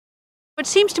It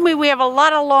seems to me we have a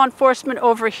lot of law enforcement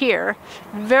over here,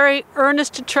 very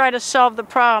earnest to try to solve the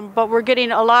problem, but we're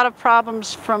getting a lot of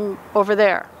problems from over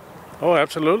there. Oh,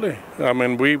 absolutely. I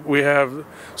mean, we have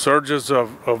surges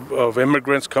of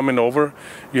immigrants coming over.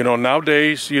 You know,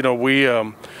 nowadays, you know, we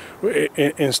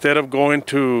instead of going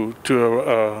to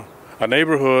a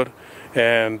neighborhood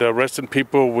and arresting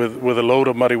people with a load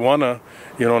of marijuana,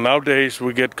 you know, nowadays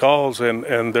we get calls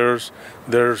and there's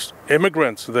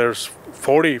immigrants. There's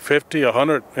 40, 50,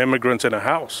 100 immigrants in a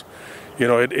house. You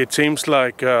know, it seems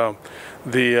like the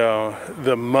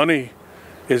money.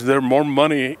 Is there more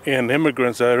money in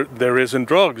immigrants than there is in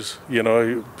drugs? You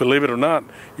know, believe it or not,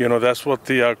 you know, that's what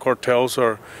the cartels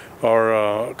are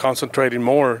concentrating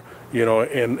more, you know,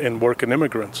 in working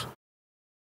immigrants.